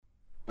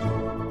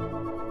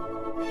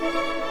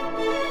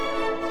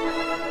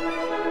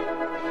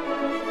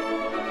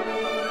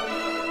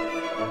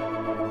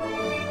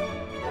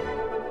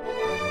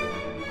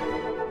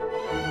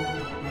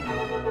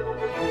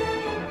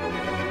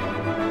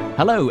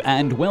Hello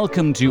and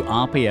welcome to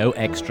RPO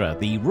Extra,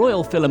 the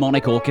Royal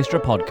Philharmonic Orchestra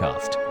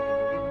podcast.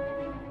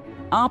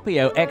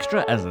 RPO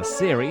Extra as a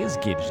series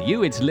gives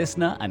you, its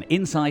listener, an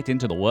insight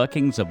into the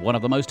workings of one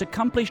of the most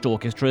accomplished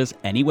orchestras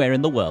anywhere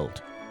in the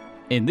world.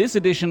 In this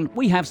edition,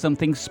 we have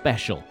something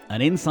special,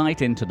 an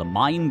insight into the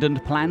mind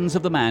and plans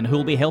of the man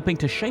who'll be helping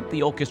to shape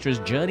the orchestra's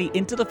journey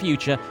into the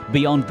future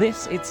beyond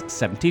this, its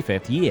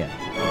 75th year.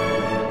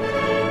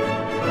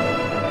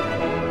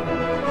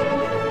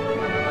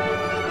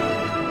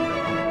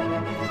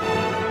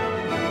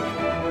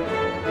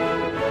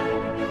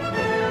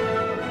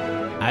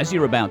 As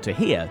you're about to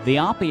hear, the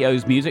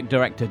RPO's music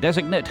director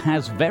designate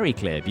has very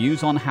clear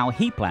views on how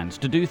he plans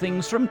to do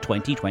things from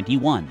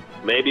 2021.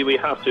 Maybe we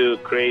have to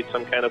create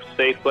some kind of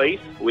safe place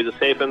with a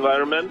safe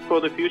environment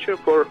for the future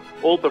for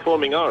all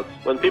performing arts,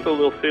 when people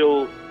will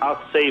feel as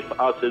safe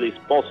as it is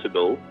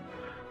possible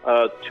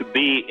to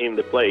be in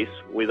the place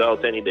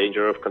without any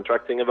danger of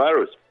contracting a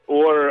virus,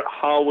 or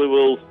how we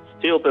will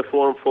still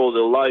perform for the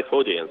live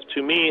audience.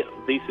 To me,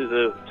 this is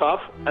a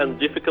tough and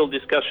difficult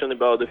discussion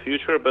about the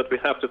future, but we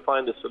have to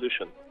find a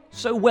solution.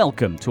 So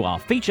welcome to our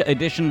feature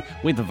edition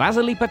with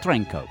Vasily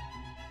Petrenko.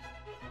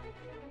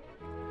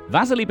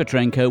 Vasily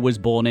Petrenko was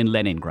born in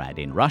Leningrad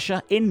in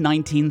Russia in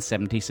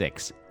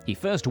 1976. He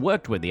first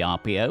worked with the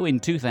RPO in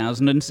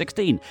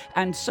 2016,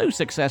 and so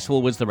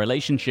successful was the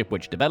relationship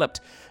which developed.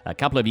 A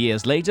couple of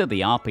years later,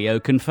 the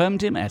RPO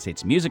confirmed him as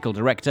its musical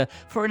director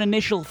for an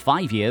initial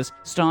 5 years,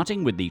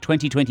 starting with the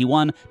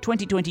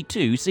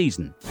 2021-2022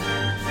 season.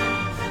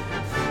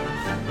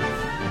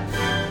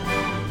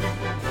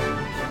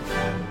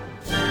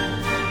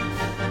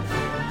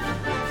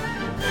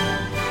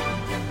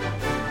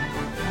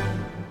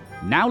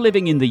 Now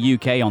living in the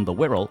UK on the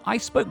Wirral, I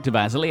spoke to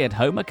Vasily at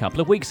home a couple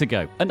of weeks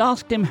ago and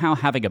asked him how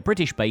having a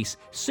British base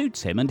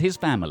suits him and his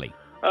family.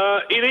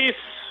 It is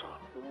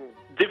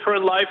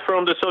different life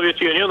from the Soviet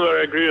Union where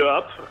I grew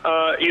up.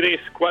 It is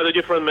quite a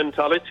different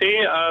mentality,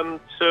 and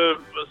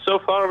so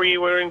far we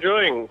were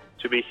enjoying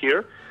to be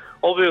here.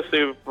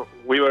 Obviously,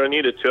 we were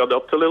needed to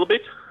adopt a little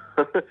bit,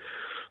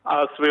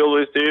 as we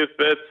always do,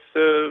 but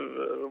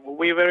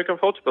we're very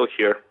comfortable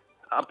here,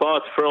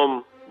 apart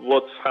from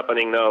what's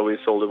happening now with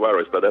all the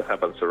virus, but that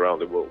happens around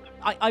the world.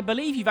 I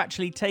believe you've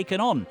actually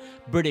taken on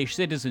British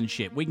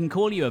citizenship. We can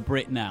call you a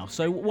Brit now.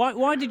 So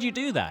why did you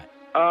do that?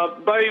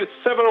 By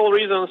several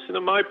reasons.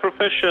 My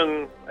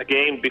profession,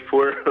 again,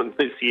 before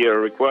this year,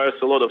 requires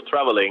a lot of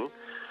traveling.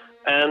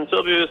 And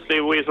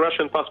obviously, with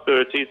Russian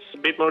passport, it's a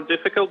bit more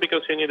difficult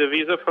because you need a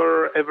visa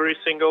for every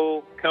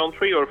single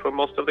country or for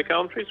most of the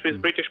countries.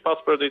 With British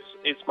passport,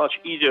 it's much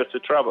easier to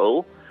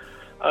travel.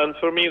 And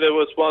for me, that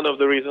was one of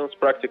the reasons,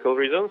 practical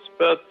reasons.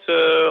 But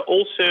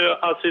also,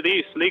 as it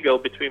is legal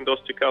between those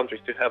two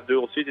countries to have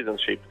dual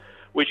citizenship,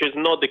 which is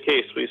not the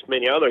case with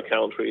many other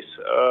countries,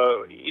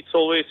 it's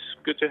always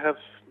good to have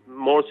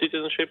more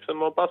citizenships and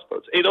more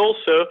passports. It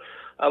also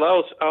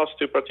allows us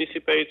to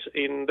participate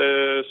in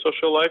the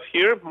social life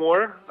here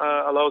more,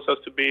 allows us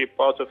to be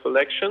part of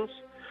elections,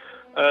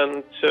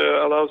 and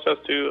allows us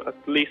to at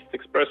least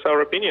express our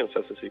opinions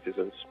as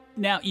citizens.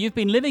 Now, you've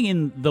been living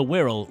in the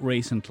Wirral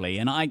recently,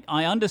 and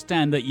I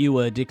understand that you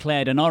were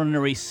declared an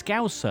honorary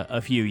Scouser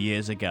a few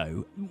years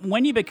ago.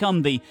 When you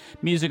become the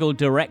musical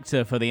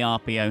director for the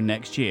RPO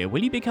next year,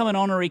 will you become an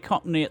honorary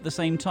Cockney at the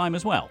same time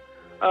as well?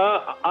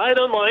 I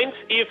don't mind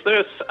if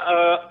there's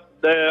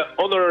the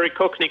honorary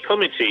Cockney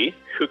committee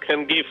who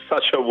can give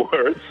such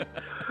awards.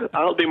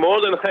 I'll be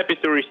more than happy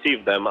to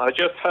receive them. I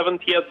just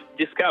haven't yet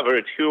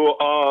discovered who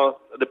are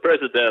the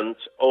president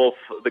of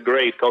the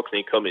Great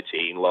Cockney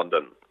Committee in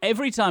London.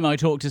 Every time I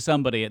talk to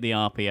somebody at the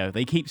RPO,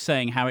 they keep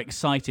saying how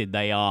excited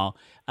they are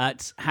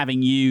at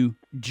having you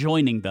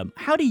joining them.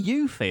 How do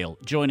you feel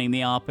joining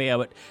the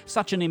RPO at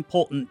such an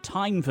important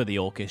time for the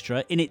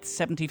orchestra in its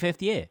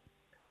 75th year?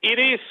 It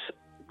is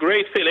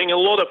great feeling, a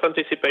lot of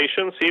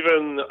anticipations,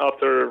 even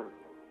after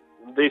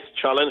this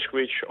challenge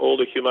which all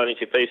the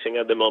humanity facing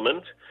at the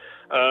moment.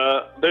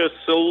 There's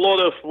a lot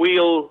of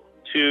will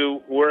to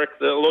work,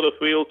 a lot of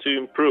will to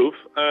improve,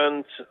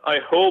 and I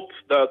hope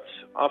that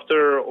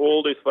after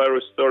all this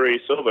virus story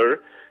is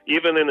over,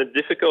 even in a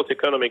difficult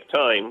economic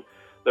time,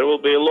 there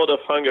will be a lot of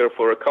hunger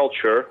for a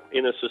culture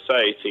in a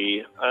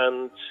society,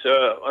 and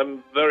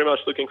I'm very much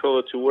looking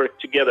forward to work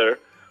together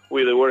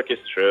with the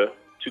orchestra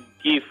to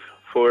give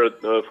for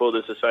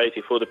the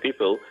society, for the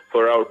people,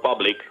 for our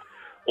public,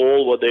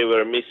 all what they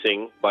were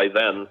missing by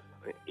then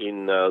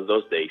in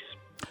those days.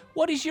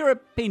 What is your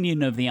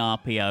opinion of the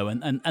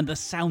RPO and the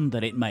sound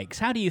that it makes?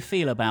 How do you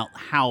feel about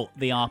how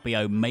the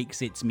RPO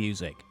makes its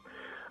music?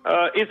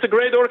 It's a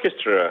great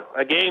orchestra,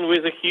 again,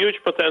 with a huge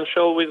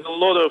potential, with a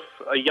lot of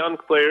young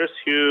players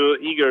who are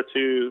eager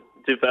to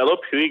develop,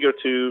 who are eager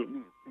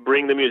to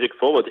bring the music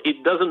forward.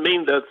 It doesn't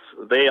mean that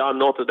they are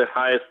not at the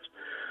highest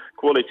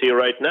quality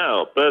right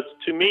now, but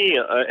to me,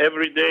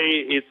 every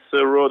day it's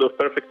a road of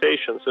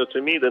perfection. So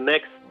to me, the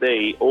next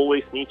day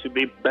always needs to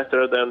be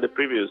better than the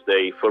previous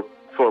day for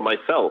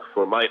myself,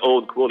 for my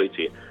own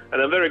quality.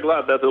 And I'm very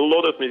glad that a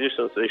lot of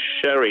musicians are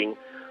sharing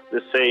the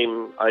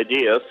same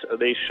ideas.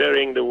 They're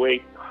sharing the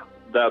way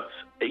that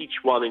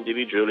each one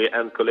individually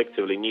and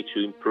collectively need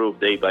to improve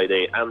day by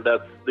day. And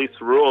that this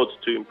road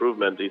to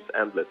improvement is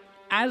endless.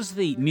 As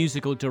the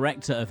musical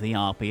director of the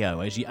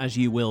RPO, as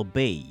you will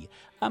be,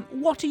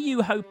 what are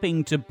you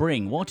hoping to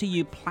bring? What are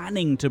you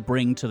planning to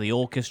bring to the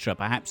orchestra,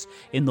 perhaps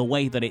in the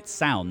way that it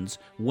sounds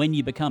when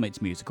you become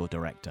its musical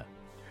director?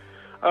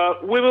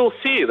 We will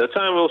see. The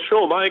time will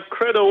show. My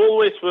credo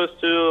always was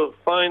to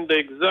find the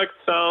exact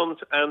sound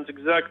and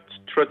exact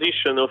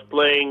tradition of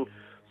playing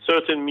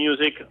certain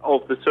music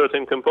of the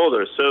certain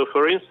composer. So,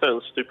 for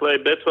instance, to play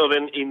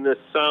Beethoven in the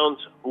sound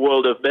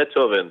world of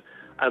Beethoven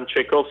and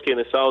Tchaikovsky in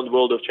the sound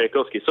world of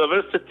Tchaikovsky. So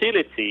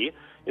versatility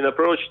in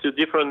approach to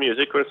different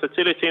music,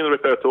 versatility in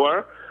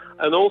repertoire,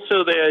 and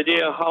also the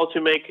idea how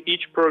to make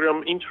each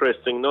program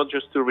interesting, not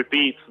just to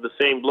repeat the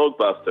same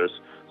blockbusters.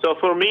 So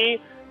for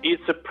me,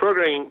 it's a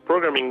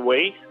programming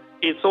way.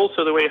 It's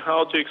also the way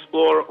how to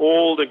explore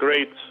all the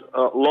great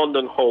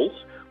London halls.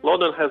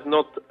 London has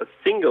not a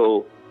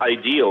single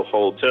ideal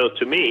hall. So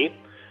to me,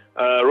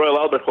 Royal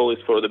Albert Hall is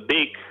for the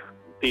big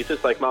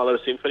pieces like Mahler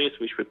symphonies,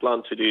 which we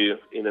plan to do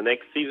in the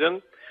next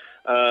season.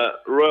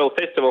 Royal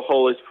Festival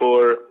Hall is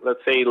for, let's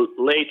say,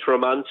 late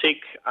romantic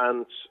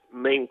and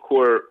main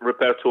core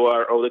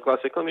repertoire of the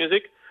classical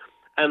music.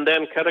 And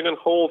then Cadogan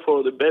Hall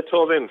for the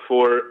Beethoven,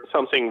 for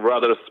something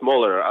rather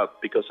smaller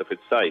because of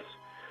its size.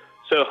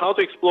 So how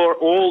to explore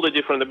all the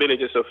different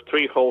abilities of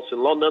 3 halls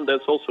in London,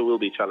 that also will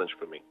be a challenge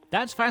for me.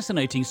 That's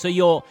fascinating. So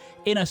you're,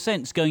 in a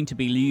sense, going to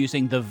be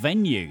using the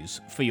venues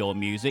for your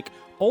music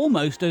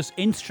almost as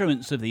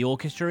instruments of the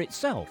orchestra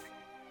itself.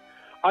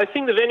 I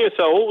think the venues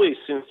are always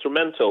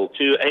instrumental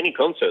to any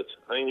concert.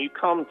 I mean, you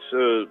can't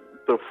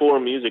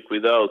perform music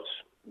without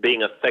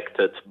being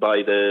affected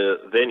by the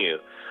venue.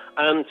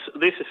 And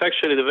this is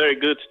actually the very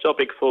good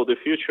topic for the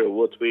future,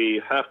 what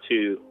we have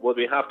to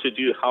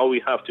do, how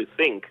we have to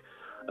think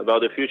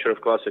about the future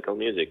of classical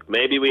music.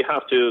 Maybe we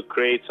have to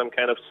create some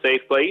kind of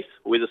safe place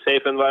with a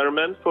safe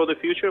environment for the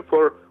future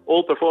for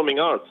all performing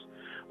arts,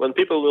 when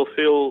people will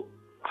feel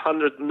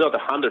not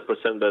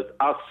 100%, but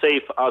as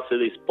safe as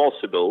it is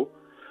possible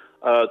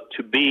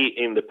to be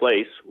in the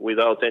place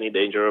without any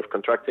danger of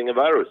contracting a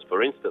virus,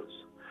 for instance.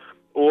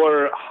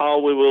 Or how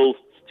we will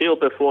still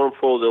perform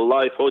for the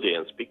live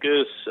audience,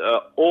 because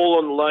all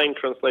online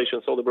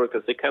translations, all the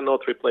broadcasts, they cannot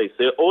replace.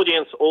 The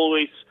audience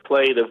always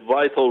play the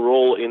vital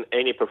role in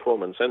any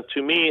performance. And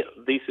to me,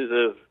 this is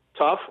a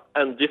tough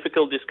and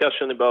difficult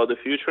discussion about the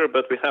future,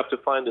 but we have to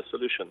find a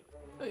solution.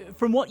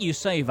 From what you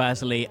say,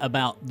 Vasily,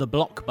 about the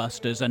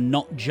blockbusters and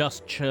not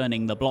just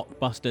churning the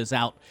blockbusters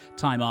out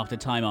time after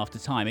time after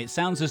time, it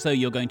sounds as though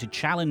you're going to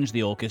challenge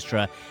the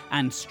orchestra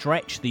and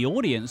stretch the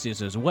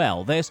audiences as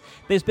well. There's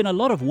been a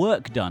lot of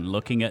work done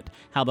looking at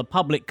how the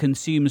public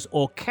consumes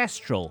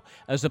orchestral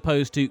as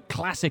opposed to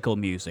classical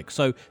music.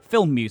 So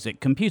film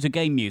music, computer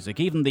game music,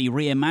 even the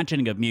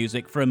reimagining of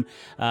music from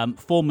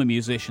former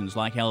musicians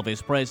like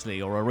Elvis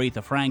Presley or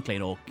Aretha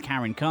Franklin or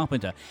Karen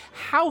Carpenter.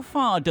 How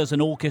far does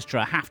an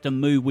orchestra have to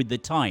move with the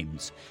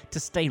times to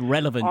stay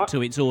relevant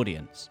to its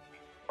audience?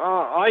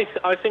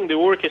 I think the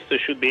orchestra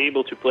should be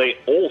able to play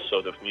all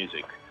sorts of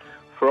music,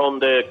 from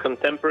the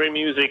contemporary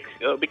music,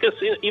 because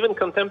even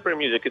contemporary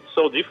music, it's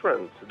so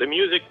different. The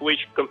music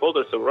which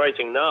composers are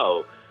writing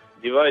now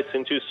divides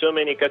into so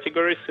many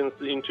categories,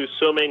 into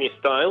so many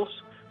styles.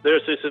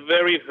 There's this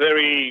very,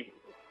 very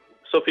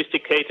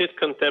sophisticated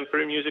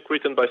contemporary music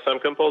written by some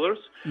composers.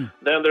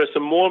 Then there's a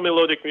more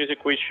melodic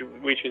music which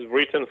is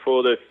written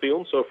for the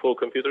films or for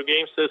computer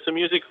games. There's a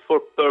music for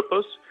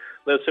purpose.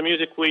 There's a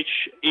music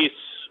which is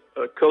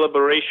a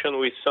collaboration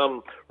with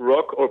some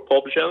rock or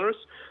pop genres.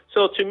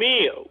 So to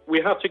me,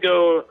 we have to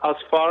go as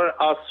far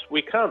as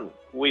we can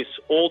with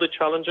all the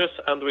challenges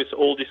and with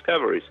all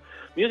discoveries.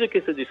 Music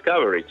is a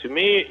discovery. To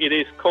me, it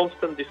is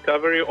constant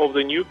discovery of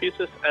the new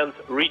pieces and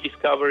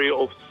rediscovery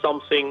of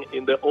something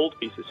in the old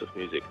pieces of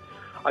music.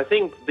 I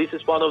think this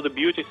is one of the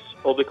beauties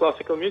of the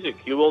classical music.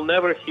 You will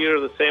never hear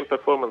the same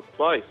performance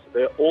twice.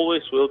 There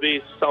always will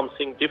be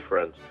something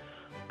different.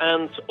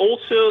 And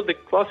also the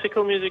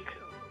classical music,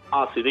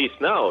 as it is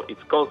now,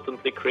 it's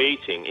constantly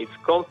creating. It's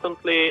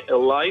constantly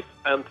alive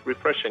and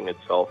refreshing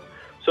itself.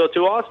 So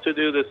to us to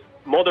do this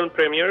modern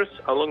premieres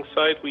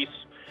alongside with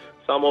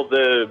some of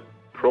the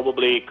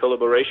probably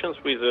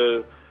collaborations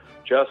with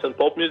jazz and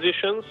pop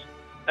musicians,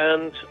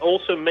 and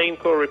also main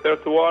core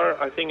repertoire,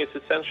 I think is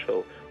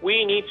essential.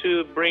 We need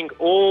to bring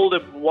all the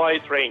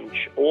wide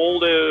range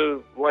of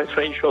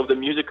the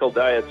musical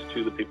diet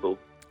to the people.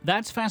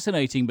 That's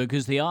fascinating,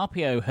 because the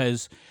RPO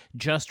has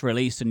just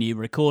released a new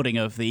recording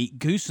of the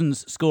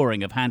Goossens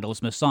scoring of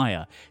Handel's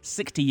Messiah,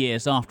 60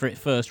 years after it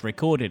first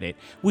recorded it.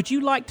 Would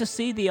you like to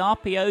see the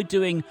RPO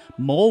doing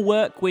more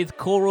work with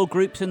choral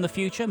groups in the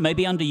future,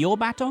 maybe under your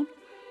baton?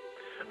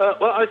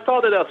 Well, I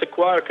started as a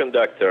choir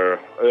conductor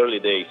early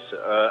days,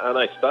 and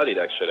I studied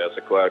actually as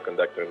a choir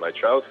conductor in my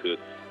childhood.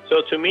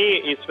 So to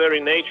me, it's very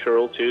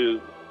natural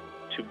to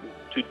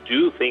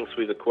do things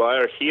with the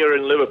choir. Here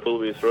in Liverpool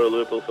with Royal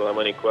Liverpool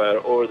Philharmonic Choir,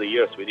 over the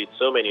years we did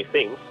so many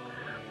things.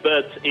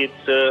 but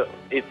it's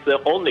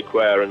the only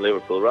choir in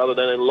Liverpool. Rather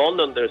than in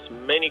London, there's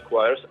many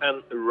choirs,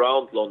 and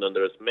around London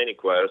there's many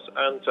choirs,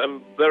 and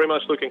I'm very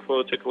much looking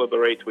forward to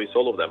collaborate with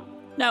all of them.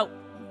 Now,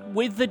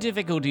 with the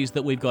difficulties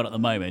that we've got at the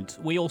moment,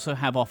 we also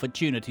have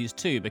opportunities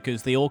too,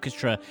 because the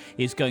orchestra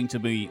is going to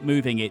be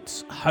moving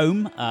its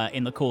home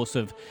in the course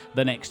of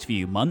the next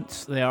few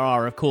months. There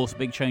are, of course,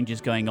 big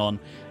changes going on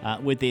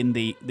within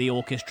the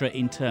orchestra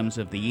in terms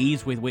of the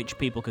ease with which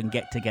people can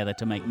get together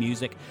to make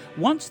music.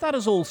 Once that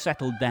has all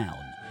settled down,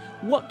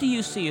 what do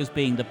you see as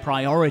being the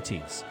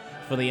priorities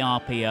for the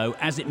RPO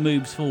as it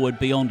moves forward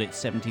beyond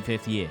its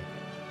 75th year?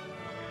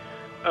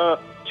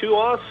 To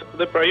us,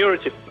 the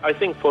priority, I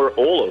think for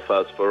all of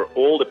us, for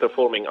all the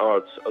performing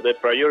arts, the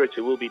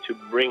priority will be to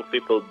bring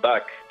people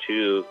back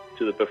to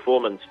the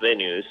performance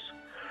venues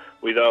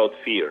without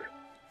fear.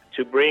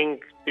 To bring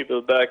people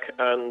back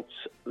and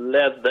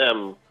let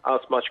them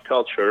as much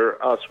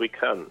culture as we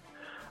can.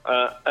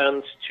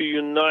 And to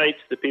unite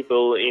the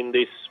people in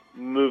this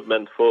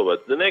movement forward.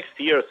 The next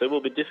years, it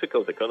will be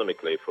difficult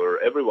economically for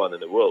everyone in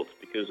the world,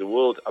 because the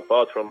world,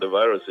 apart from the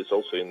virus, is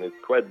also in a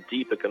quite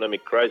deep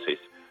economic crisis.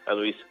 And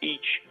with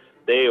each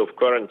day of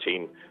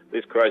quarantine,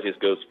 this crisis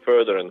goes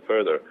further and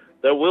further.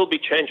 There will be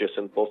changes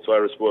in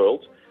post-virus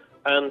world,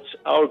 and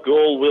our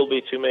goal will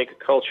be to make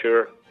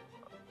culture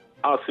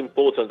as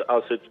important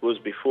as it was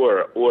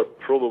before, or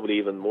probably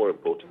even more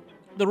important.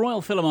 The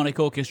Royal Philharmonic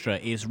Orchestra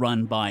is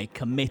run by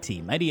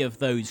committee. Many of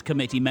those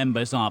committee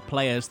members are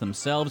players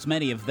themselves.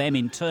 Many of them,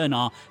 in turn,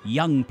 are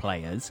young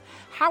players.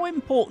 How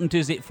important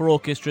is it for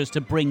orchestras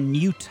to bring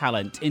new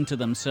talent into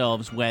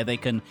themselves where they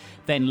can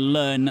then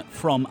learn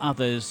from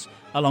others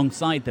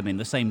alongside them in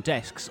the same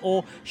desks?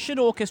 Or should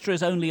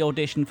orchestras only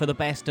audition for the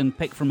best and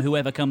pick from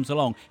whoever comes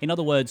along? In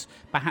other words,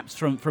 perhaps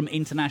from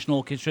international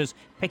orchestras,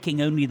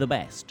 picking only the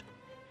best?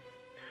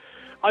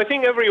 I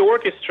think every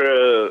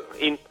orchestra,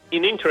 in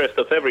interest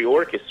of every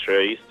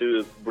orchestra, is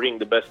to bring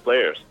the best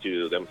players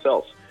to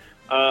themselves.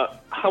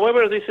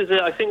 However,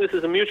 I think this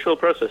is a mutual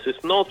process.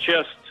 It's not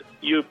just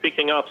you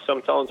picking up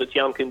some talented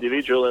young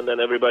individual and then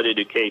everybody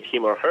educate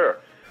him or her.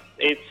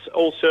 It's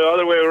also the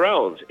other way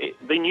around.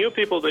 The new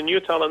people, the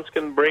new talents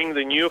can bring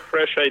the new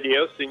fresh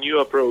ideas, the new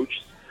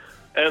approach.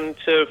 And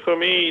for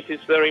me, it is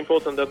very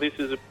important that this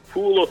is a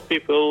pool of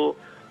people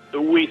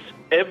with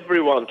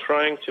everyone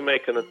trying to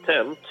make an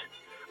attempt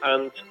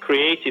and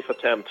creative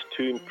attempt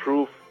to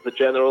improve the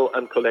general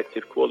and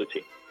collective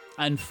quality.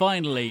 And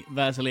finally,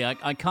 Vasily,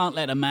 I can't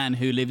let a man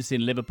who lives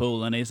in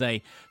Liverpool and is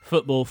a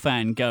football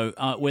fan go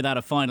without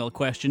a final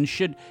question.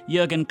 Should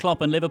Jurgen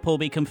Klopp and Liverpool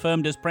be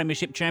confirmed as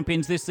Premiership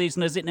champions this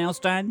season as it now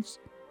stands?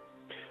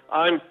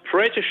 I'm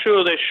pretty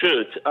sure they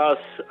should.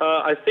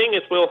 I think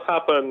it will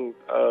happen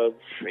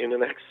in the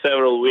next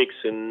several weeks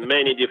in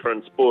many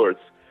different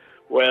sports,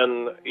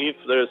 if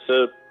there's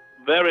a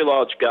very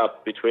large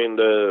gap between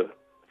the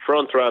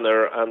front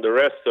runner and the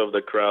rest of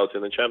the crowd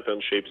in the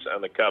championships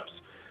and the cups,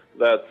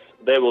 that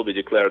they will be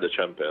declared the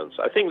champions.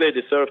 I think they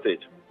deserved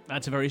it.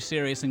 That's a very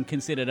serious and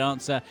considered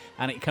answer,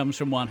 and it comes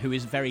from one who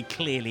is very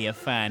clearly a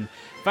fan.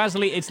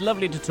 Vasily, it's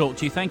lovely to talk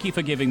to you. Thank you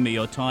for giving me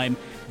your time.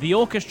 The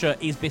orchestra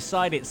is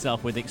beside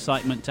itself with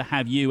excitement to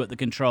have you at the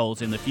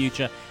controls in the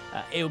future.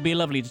 It will be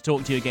lovely to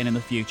talk to you again in the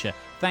future.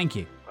 Thank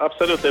you.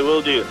 Absolutely,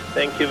 will do.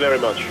 Thank you very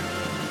much.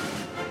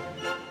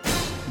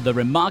 The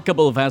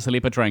remarkable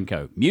Vasily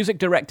Petrenko, music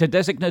director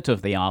designate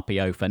of the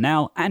RPO for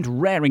now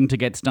and raring to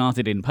get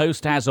started in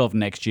post as of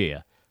next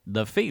year.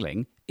 The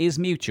feeling is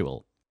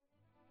mutual.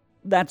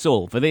 That's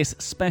all for this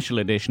special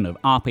edition of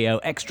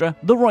RPO Extra,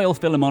 the Royal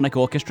Philharmonic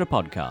Orchestra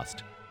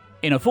podcast.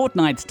 In a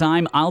fortnight's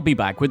time, I'll be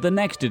back with the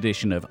next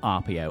edition of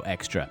RPO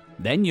Extra.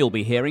 Then you'll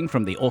be hearing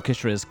from the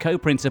orchestra's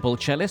co-principal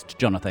cellist,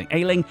 Jonathan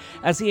Ayling,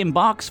 as he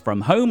embarks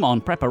from home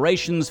on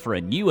preparations for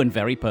a new and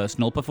very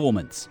personal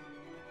performance.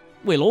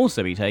 We'll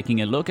also be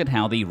taking a look at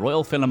how the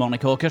Royal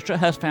Philharmonic Orchestra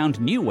has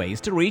found new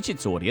ways to reach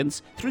its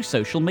audience through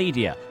social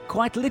media,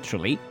 quite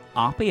literally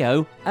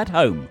RPO at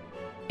home.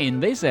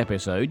 In this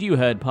episode, you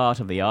heard part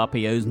of the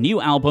RPO's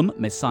new album,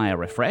 Messiah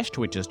Refreshed,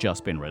 which has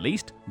just been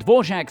released,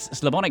 Dvorak's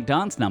Slavonic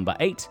Dance No.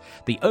 8,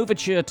 the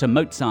overture to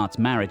Mozart's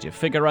Marriage of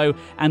Figaro,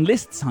 and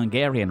Liszt's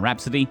Hungarian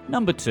Rhapsody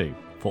No. 2.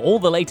 For all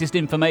the latest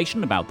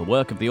information about the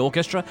work of the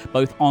orchestra,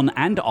 both on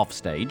and off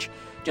stage,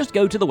 just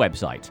go to the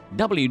website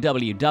www.rpo.co.uk.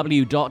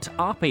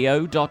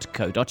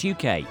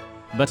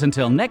 But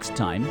until next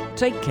time,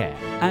 take care,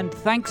 and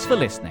thanks for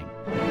listening.